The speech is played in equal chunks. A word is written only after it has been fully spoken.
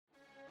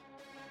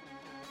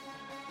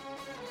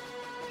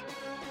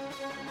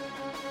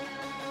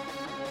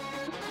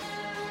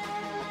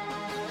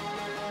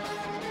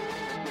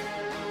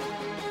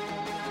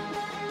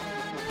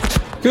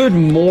Good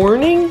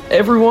morning,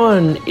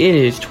 everyone. It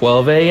is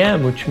 12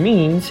 a.m., which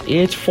means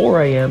it's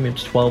 4 a.m.,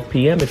 it's 12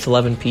 p.m., it's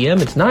 11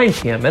 p.m., it's 9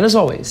 p.m., and as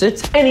always,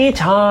 it's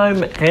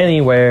anytime,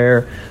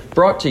 anywhere,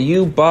 brought to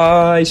you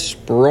by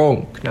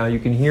Sprunk. Now, you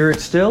can hear it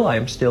still. I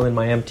am still in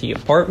my empty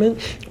apartment,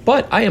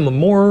 but I am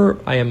more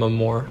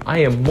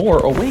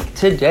awake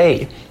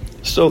today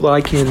so that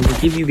I can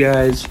give you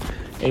guys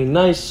a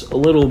nice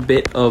little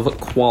bit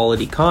of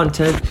quality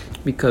content,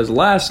 because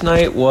last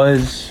night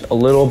was a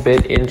little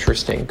bit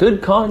interesting.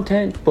 Good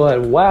content, but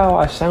wow,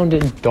 I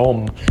sounded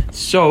dumb.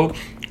 So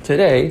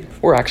today,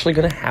 we're actually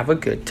going to have a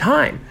good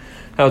time.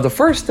 Now, the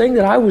first thing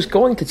that I was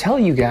going to tell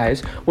you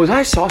guys was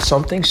I saw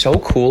something so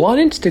cool on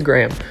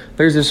Instagram.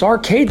 There's this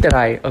arcade that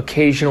I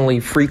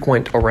occasionally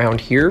frequent around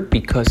here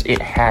because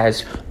it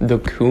has the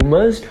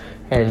Kumas,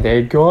 and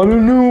they got a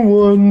new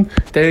one.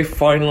 They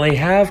finally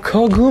have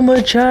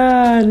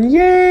Koguma-chan.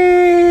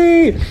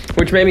 Yay!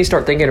 Which made me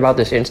start thinking about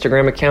this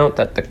Instagram account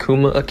that the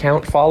Kuma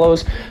account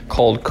follows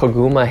called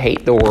Koguma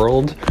Hate the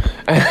World.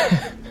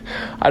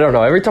 I don't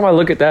know. Every time I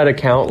look at that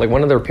account, like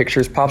one of their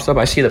pictures pops up,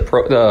 I see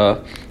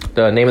the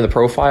name of the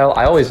profile.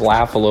 I always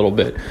laugh a little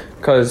bit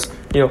because,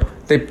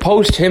 they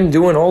post him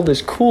doing all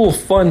this cool,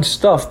 fun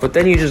stuff, but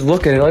then you just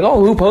look at it like,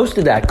 oh, who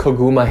posted that?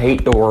 Koguma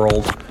Hate the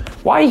World.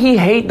 Why he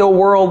hate the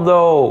world,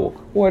 though?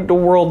 What the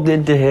world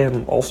did to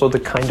him. Also, the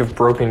kind of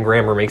broken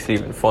grammar makes it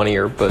even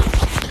funnier, but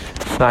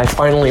I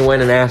finally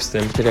went and asked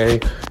him today,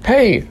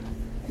 hey,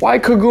 why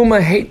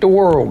Koguma hate the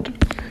world?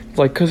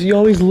 Like, because he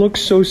always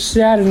looks so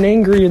sad and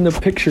angry in the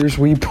pictures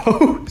we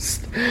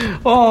post.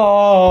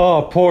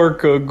 Oh, poor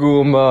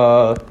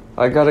Koguma.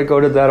 I gotta go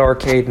to that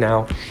arcade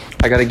now.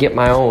 I gotta get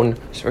my own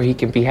so he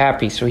can be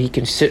happy, so he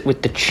can sit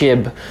with the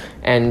Chib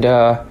and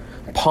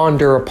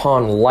ponder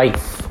upon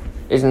life.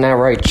 Isn't that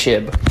right,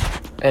 Chib?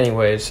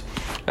 Anyways,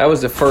 that was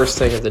the first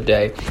thing of the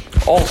day.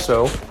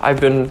 Also, I've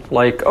been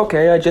like,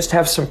 okay, I just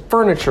have some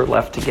furniture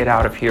left to get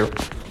out of here.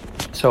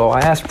 So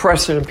I asked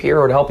Preston and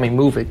Piero to help me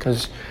move it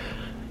because,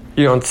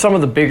 some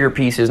of the bigger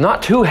pieces,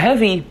 not too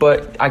heavy,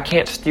 but I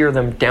can't steer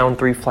them down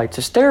 3 flights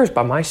of stairs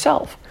by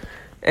myself.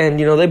 And,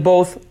 they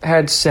both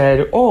had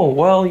said, oh,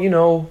 well,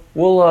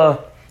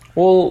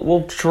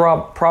 we'll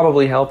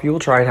probably help you. We'll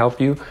try and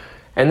help you.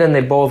 And then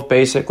they both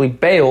basically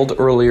bailed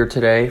earlier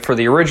today for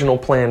the original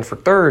plan for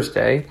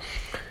Thursday.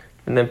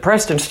 And then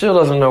Preston still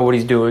doesn't know what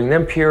he's doing. And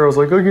then Piero's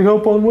like, I can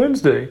help on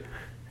Wednesday.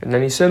 And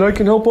then he said, I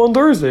can help on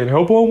Thursday and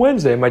help on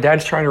Wednesday. And my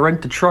dad's trying to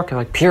rent the truck. And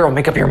like, Piero,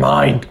 make up your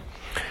mind.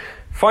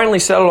 Finally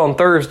settled on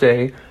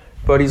Thursday.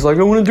 But he's like,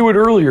 I want to do it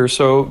earlier.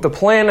 So the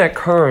plan at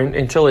current,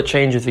 until it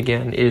changes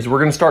again, is we're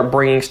going to start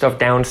bringing stuff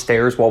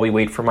downstairs while we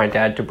wait for my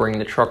dad to bring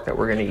the truck that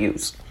we're going to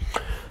use.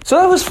 So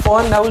that was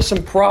fun. That was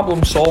some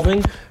problem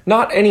solving.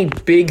 Not any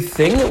big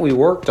thing that we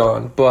worked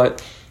on,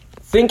 but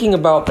thinking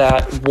about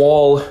that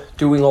while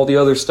doing all the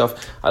other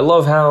stuff. I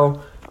love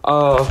how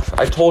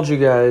I told you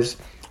guys,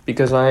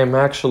 because I am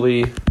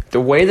actually, the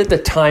way that the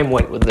time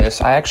went with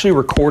this, I actually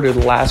recorded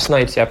last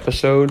night's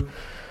episode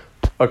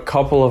a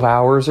couple of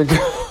hours ago.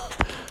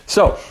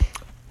 So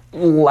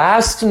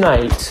last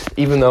night,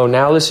 even though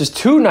now this is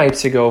 2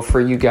 nights ago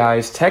for you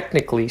guys,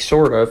 technically,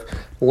 sort of,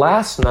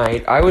 last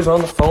night I was on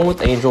the phone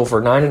with Angel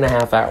for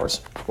 9.5 hours.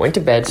 Went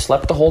to bed,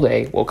 slept the whole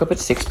day, woke up at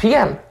 6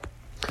 p.m.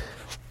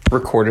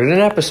 Recorded an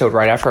episode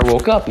right after I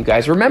woke up. You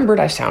guys remembered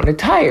I sounded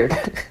tired.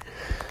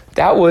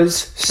 That was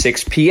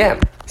 6 p.m.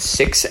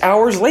 6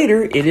 hours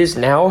later, it is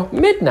now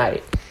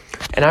midnight.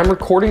 And I'm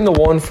recording the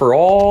one for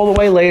all the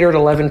way later at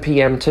 11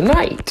 p.m.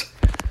 tonight.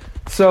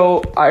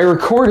 So I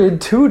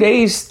recorded 2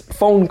 days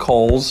phone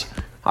calls.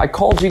 I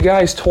called you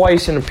guys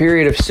twice in a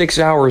period of 6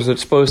 hours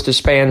that's supposed to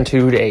span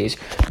 2 days,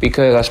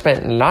 because I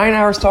spent 9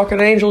 hours talking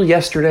to Angel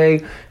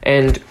yesterday,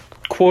 and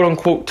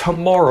quote-unquote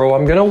tomorrow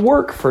I'm going to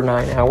work for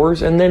 9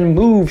 hours and then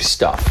move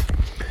stuff.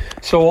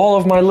 So all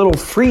of my little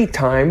free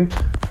time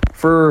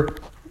for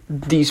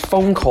these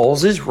phone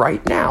calls is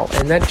right now,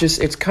 and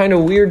it's kind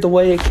of weird the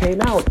way it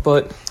came out,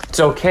 but it's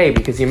okay,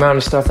 because the amount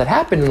of stuff that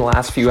happened in the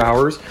last few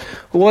hours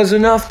was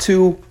enough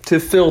to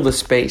fill the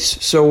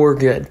space, so we're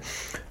good.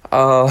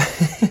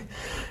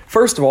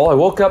 First of all, I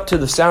woke up to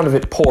the sound of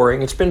it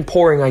pouring. It's been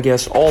pouring, I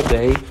guess, all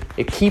day.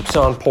 It keeps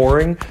on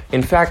pouring.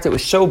 In fact, it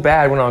was so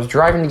bad when I was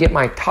driving to get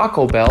my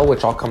Taco Bell,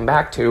 which I'll come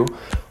back to.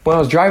 When I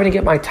was driving to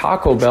get my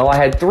Taco Bell, I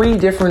had 3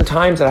 different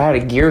times that I had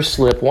a gear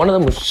slip. One of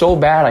them was so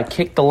bad, I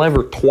kicked the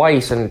lever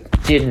twice and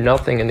did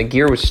nothing, and the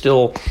gear was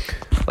still,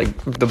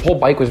 the whole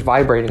bike was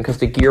vibrating because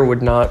the gear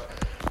would not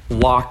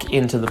lock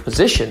into the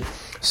position.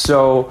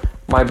 So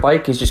my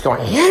bike is just going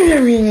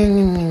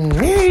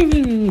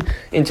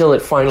until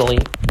it finally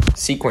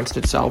sequenced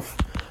itself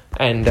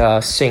and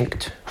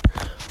synced,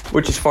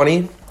 which is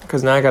funny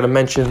because now I got to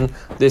mention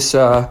this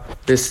I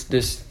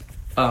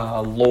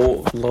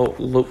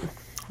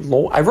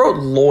wrote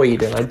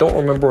Lloyd, and I don't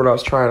remember what I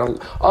was trying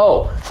to...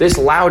 Oh, this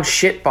loud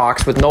shit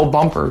box with no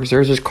bumpers.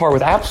 There's this car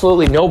with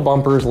absolutely no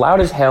bumpers, loud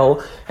as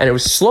hell, and it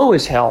was slow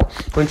as hell.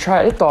 When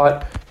it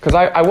thought... Because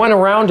I went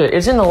around it.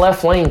 It's in the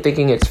left lane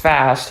thinking it's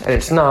fast, and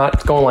it's not.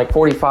 It's going like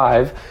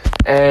 45.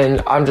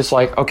 And I'm just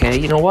like, okay,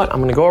 you know what? I'm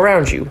going to go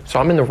around you. So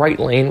I'm in the right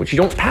lane, which you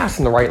don't pass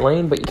in the right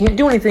lane, but you can't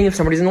do anything if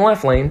somebody's in the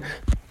left lane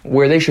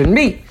where they shouldn't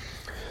be.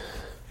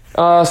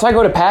 So I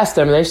go to pass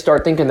them, and they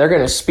start thinking they're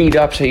going to speed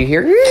up, so you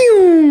hear,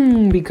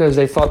 because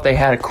they thought they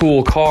had a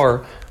cool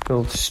car,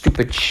 little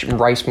stupid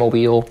rice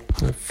mobile.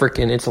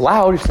 Freaking, it's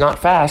loud, it's not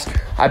fast.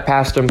 I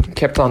passed them,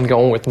 kept on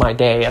going with my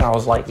day, and I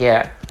was like,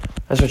 yeah,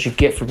 that's what you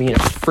get for being a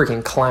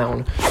freaking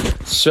clown.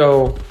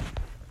 So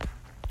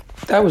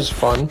that was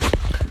fun.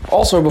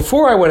 Also,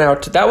 before I went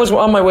out, that was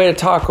on my way to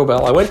Taco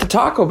Bell. I went to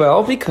Taco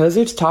Bell because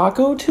it's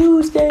Taco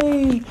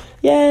Tuesday.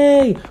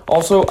 Yay!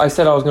 Also, I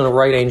said I was going to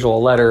write Angel a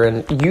letter,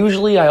 and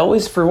usually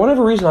for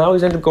whatever reason, I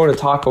always end up going to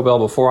Taco Bell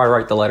before I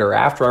write the letter, or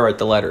after I write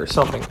the letter, or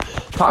something.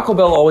 Taco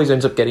Bell always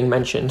ends up getting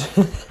mentioned.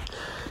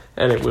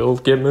 And it will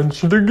get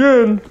mentioned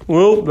again.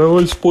 Well, now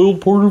I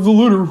spoiled part of the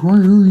letter.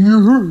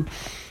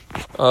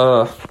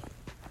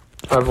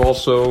 I've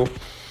also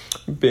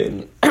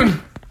been...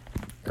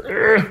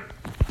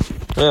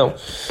 Well,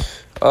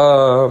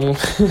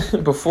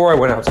 before I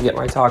went out to get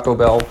my Taco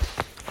Bell,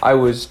 I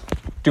was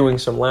doing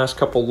some last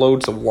couple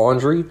loads of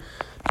laundry.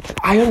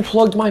 I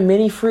unplugged my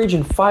mini fridge,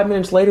 and 5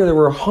 minutes later, there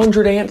were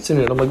 100 ants in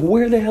it. I'm like,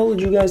 where the hell did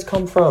you guys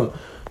come from?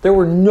 There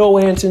were no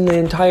ants in the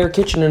entire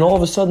kitchen, and all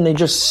of a sudden, they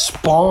just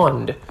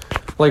spawned.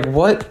 Like,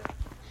 what?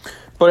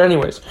 But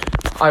anyways,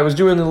 I was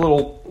doing the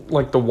little,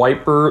 like, the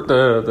wiper,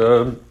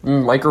 the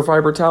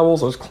microfiber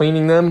towels. I was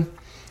cleaning them,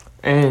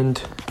 and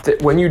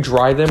when you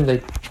dry them,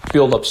 they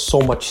build up so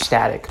much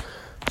static.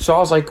 So I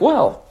was like,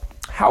 well,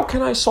 how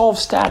can I solve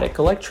static?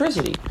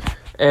 Electricity.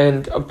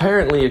 And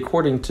apparently,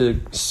 according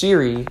to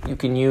Siri, you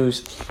can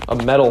use a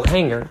metal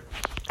hanger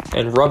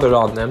and rub it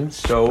on them.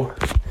 So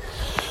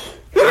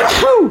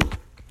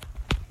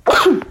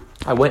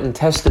I went and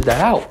tested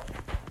that out,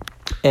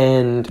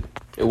 and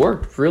it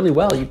worked really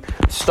well. You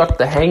stuck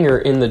the hanger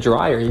in the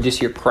dryer, and you just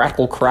hear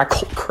crackle,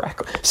 crackle,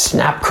 crackle,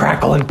 snap,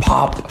 crackle, and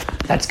pop.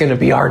 That's going to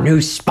be our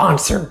new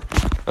sponsor.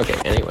 Okay,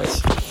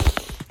 anyways.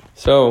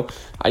 So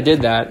I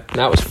did that, and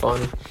that was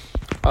fun.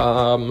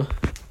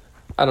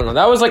 I don't know.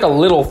 That was like a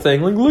little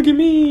thing. Like, look at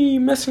me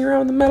messing around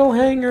with the metal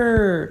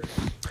hanger.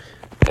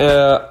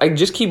 I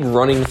just keep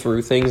running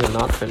through things and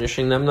not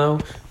finishing them, though.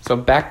 So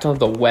back to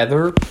the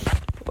weather.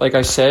 Like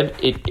I said,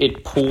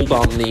 it pulled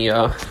on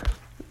the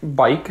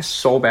bike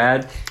so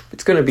bad.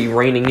 It's going to be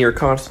raining here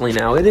constantly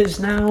now. It is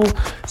now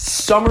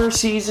summer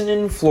season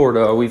in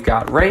Florida. We've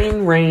got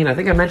rain. I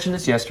think I mentioned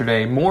this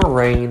yesterday. More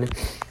rain.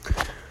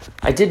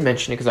 I did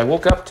mention it because I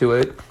woke up to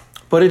it.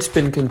 But it's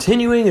been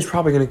continuing. It's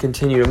probably going to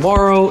continue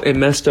tomorrow. It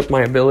messed up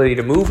my ability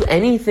to move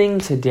anything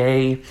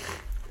today.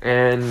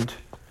 And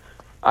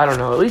I don't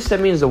know. At least that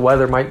means the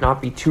weather might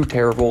not be too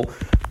terrible.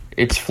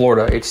 It's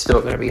Florida. It's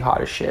still going to be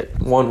hot as shit,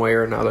 one way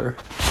or another.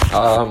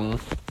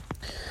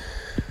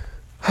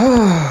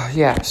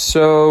 Yeah,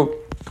 so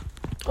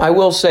I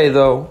will say,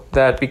 though,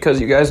 that because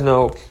you guys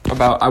know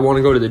about I want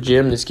to go to the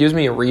gym, this gives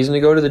me a reason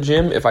to go to the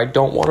gym if I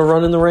don't want to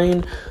run in the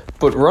rain.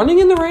 But running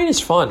in the rain is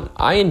fun.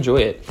 I enjoy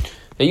it.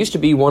 It used to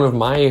be one of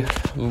my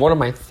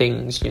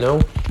things, you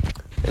know?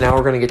 And now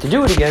we're going to get to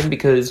do it again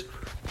because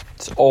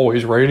it's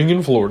always raining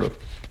in Florida.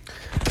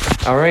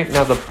 All right,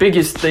 now the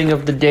biggest thing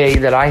of the day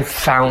that I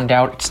found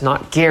out, it's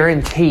not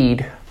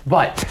guaranteed,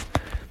 but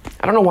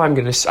I don't know why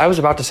I was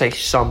about to say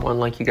someone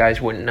like you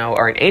guys wouldn't know.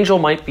 All right, Angel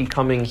might be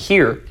coming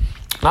here,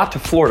 not to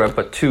Florida,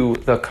 but to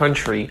the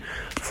country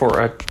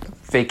for a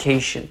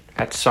vacation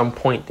at some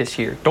point this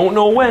year. Don't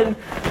know when,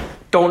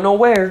 don't know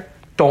where,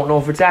 don't know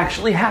if it's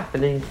actually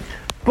happening,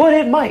 but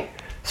it might.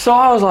 So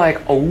I was like,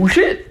 oh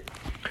shit.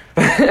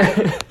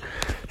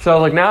 So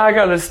like now I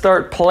gotta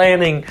start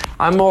planning.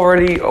 I'm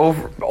already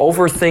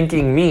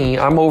overthinking me.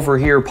 I'm over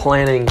here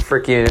planning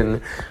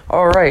freaking,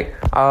 all right,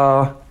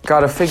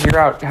 gotta figure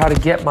out how to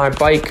get my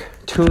bike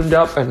tuned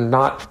up and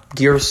not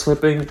gear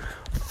slipping.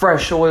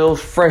 Fresh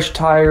oils, fresh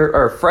tire,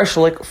 or fresh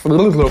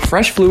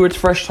fluids,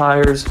 fresh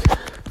tires.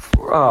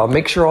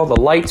 Make sure all the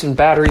lights and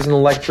batteries and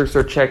electrics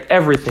are checked.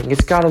 Everything.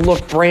 It's gotta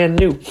look brand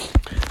new.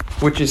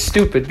 Which is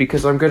stupid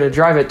because I'm going to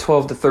drive at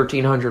 12 to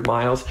 1,300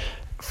 miles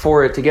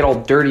for it to get all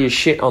dirty as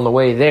shit on the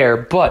way there.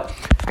 But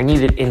I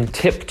need it in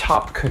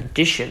tip-top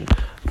condition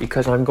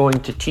because I'm going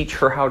to teach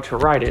her how to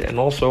ride it. And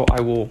also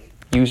I will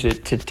use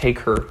it to take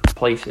her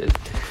places.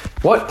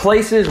 What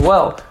places?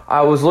 Well, I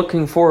was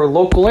looking for a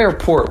local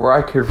airport where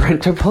I could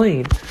rent a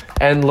plane.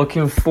 And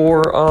looking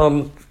for,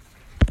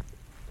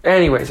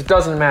 anyways, it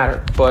doesn't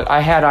matter. But I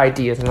had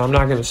ideas and I'm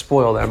not going to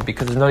spoil them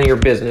because it's none of your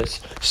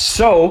business.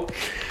 So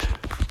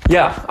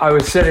yeah, I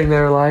was sitting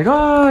there like,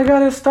 oh, I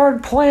gotta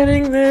start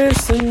planning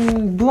this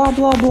and blah,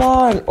 blah,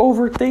 blah, and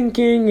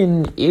overthinking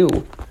and ew.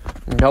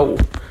 No,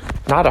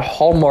 not a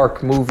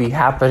Hallmark movie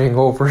happening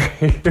over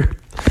here.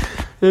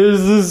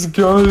 Is this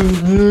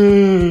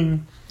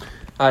going?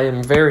 I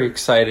am very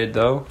excited,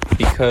 though,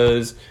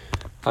 because,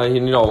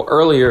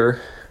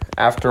 earlier,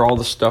 after all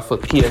the stuff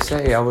with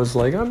PSA, I was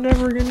like, I'm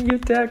never gonna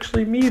get to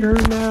actually meet her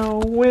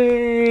now.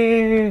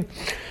 Way.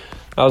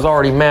 I was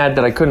already mad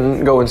that I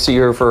couldn't go and see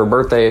her for her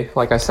birthday,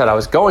 like I said I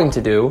was going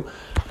to do.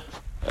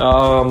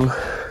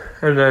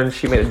 And then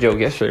she made a joke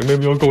yesterday,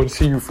 maybe I'll go and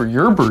see you for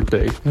your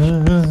birthday.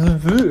 And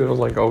I was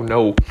like, oh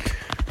no.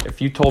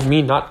 If you told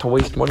me not to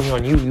waste money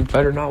on you, you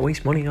better not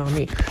waste money on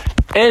me.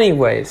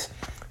 Anyways,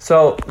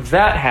 so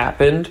that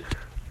happened.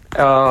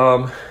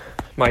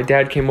 My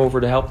dad came over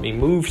to help me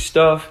move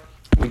stuff.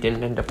 We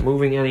didn't end up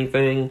moving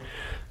anything.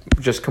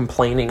 Just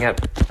complaining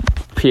at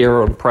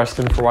Pierre and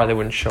Preston for why they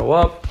wouldn't show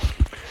up.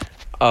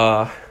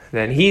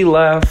 Then he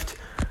left.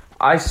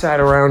 I sat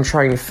around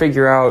trying to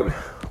figure out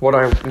what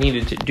I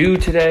needed to do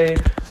today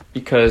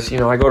because,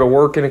 I go to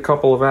work in a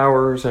couple of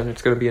hours and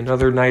it's going to be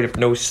another night of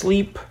no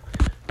sleep,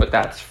 but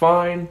that's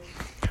fine.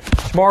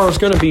 Tomorrow's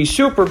going to be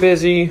super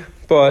busy,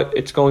 but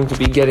it's going to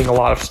be getting a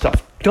lot of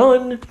stuff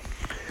done.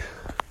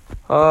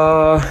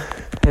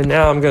 And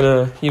now I'm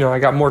going to, I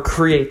got more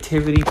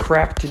creativity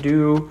crap to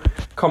do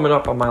coming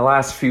up on my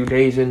last few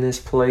days in this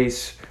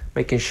place,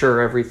 making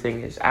sure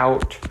everything is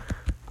out.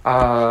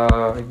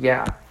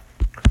 Yeah.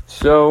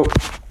 So,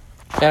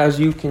 as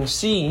you can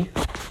see,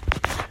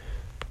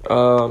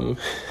 I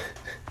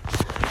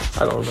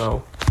don't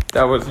know.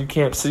 You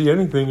can't see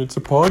anything, it's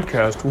a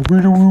podcast.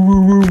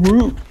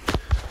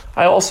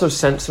 I also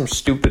sent some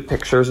stupid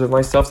pictures of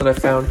my stuff that I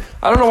found.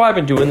 I don't know why I've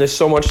been doing this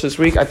so much this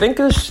week. I think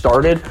this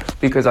started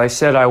because I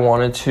said I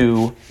wanted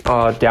to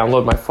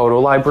download my photo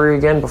library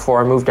again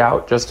before I moved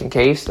out, just in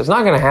case. That's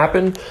not going to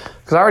happen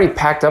because I already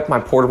packed up my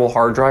portable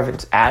hard drive.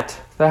 It's at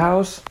the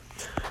house.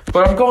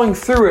 But I'm going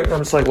through it and I'm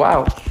just like,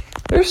 wow,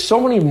 there's so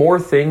many more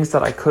things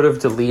that I could have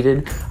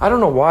deleted. I don't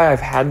know why I've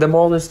had them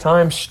all this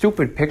time.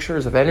 Stupid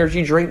pictures of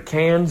energy drink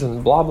cans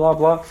and blah, blah,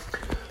 blah.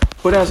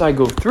 But as I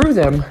go through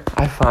them,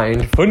 I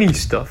find funny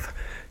stuff.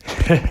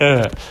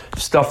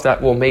 Stuff that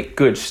will make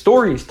good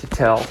stories to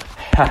tell.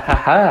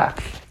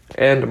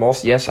 And I'm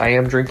also, yes, I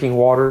am drinking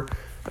water.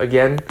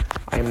 Again,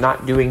 I am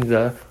not doing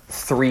the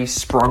 3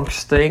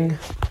 sprunks thing.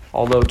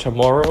 Although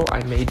tomorrow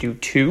I may do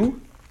 2.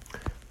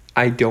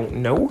 I don't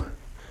know.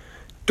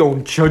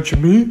 Don't judge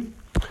me.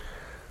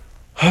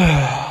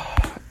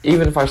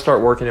 Even if I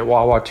start working at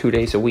Wawa 2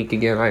 days a week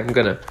again, I'm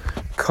going to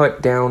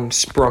cut down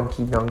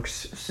sprunky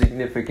dunks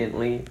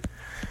significantly.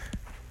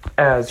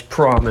 As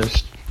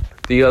promised.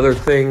 The other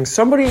thing,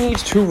 somebody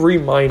needs to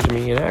remind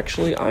me, and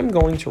actually I'm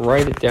going to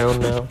write it down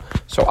now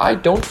so I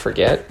don't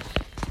forget.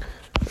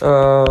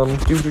 To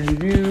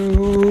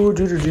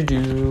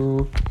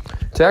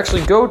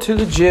actually go to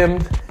the gym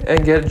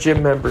and get a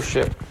gym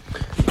membership.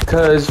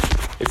 Because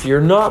if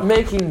you're not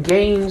making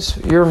gains,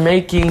 you're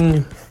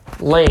making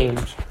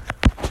lames.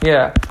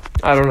 Yeah,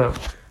 I don't know.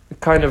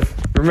 Kind of,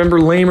 remember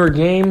lamer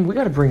game? We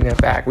got to bring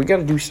that back. We got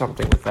to do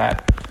something with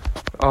that.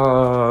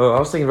 I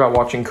was thinking about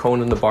watching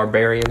Conan the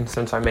Barbarian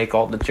since I make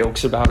all the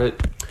jokes about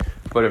it,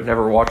 but I've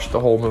never watched the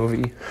whole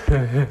movie.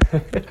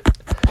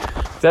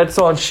 That's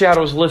on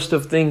Shadow's list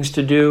of things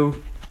to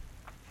do.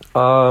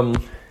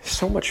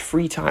 So much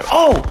free time.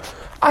 Oh,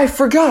 I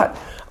forgot.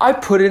 I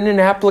put in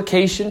an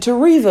application to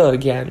Riva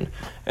again.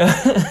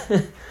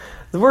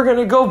 We're going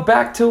to go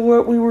back to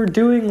what we were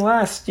doing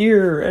last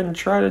year and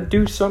try to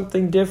do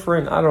something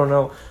different. I don't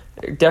know.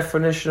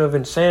 Definition of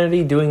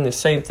insanity, doing the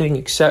same thing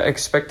except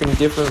expecting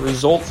different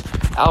results.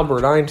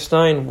 Albert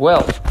Einstein,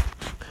 well,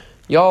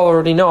 y'all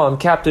already know I'm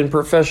Captain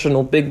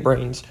Professional Big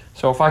Brains,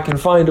 so if I can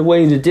find a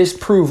way to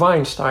disprove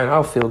Einstein,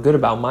 I'll feel good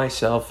about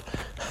myself.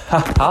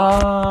 Ha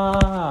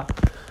ha!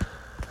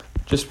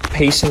 Just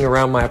pacing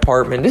around my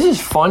apartment. This is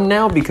fun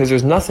now because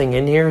there's nothing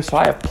in here, so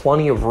I have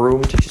plenty of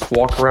room to just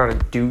walk around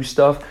and do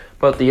stuff.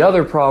 But the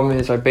other problem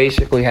is I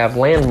basically have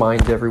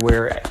landmines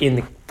everywhere in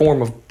the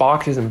form of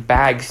boxes and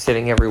bags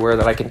sitting everywhere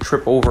that I can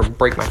trip over and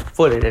break my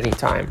foot at any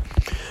time.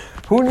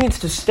 Who needs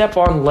to step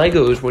on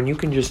Legos when you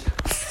can just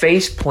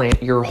face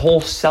plant your whole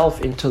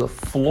self into the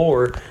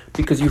floor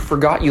because you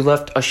forgot you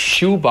left a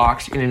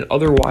shoebox in an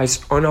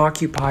otherwise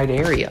unoccupied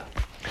area?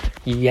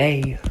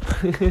 Yay.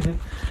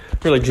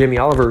 We're like Jamie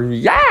Oliver.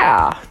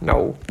 Yeah!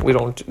 No, we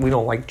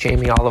don't like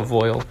Jamie Olive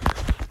Oil.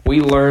 We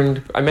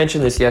learned, I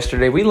mentioned this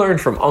yesterday, we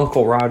learned from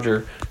Uncle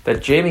Roger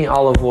that Jamie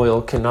Olive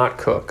Oil cannot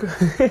cook.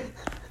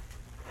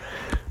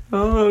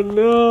 Oh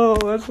no,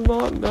 that's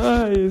not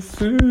nice.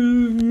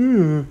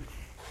 I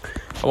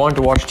wanted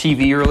to watch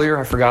TV earlier.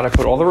 I forgot I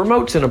put all the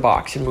remotes in a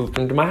box and moved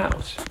them to my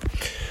house.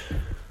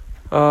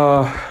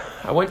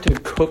 I went to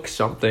cook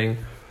something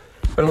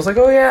and I was like,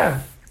 oh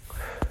yeah,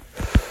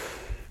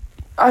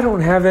 I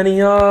don't have any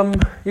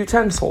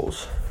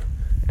utensils.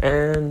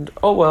 And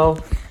oh well.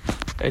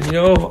 And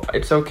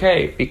it's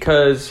okay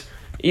because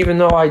even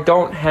though I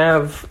don't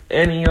have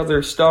any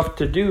other stuff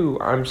to do,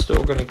 I'm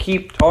still going to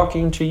keep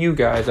talking to you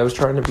guys. I was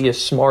trying to be a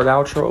smart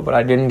outro, but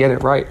I didn't get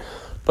it right.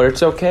 But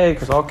it's okay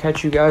because I'll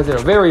catch you guys in a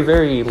very,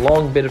 very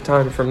long bit of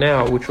time from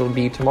now, which will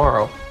be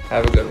tomorrow.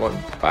 Have a good one.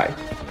 Bye.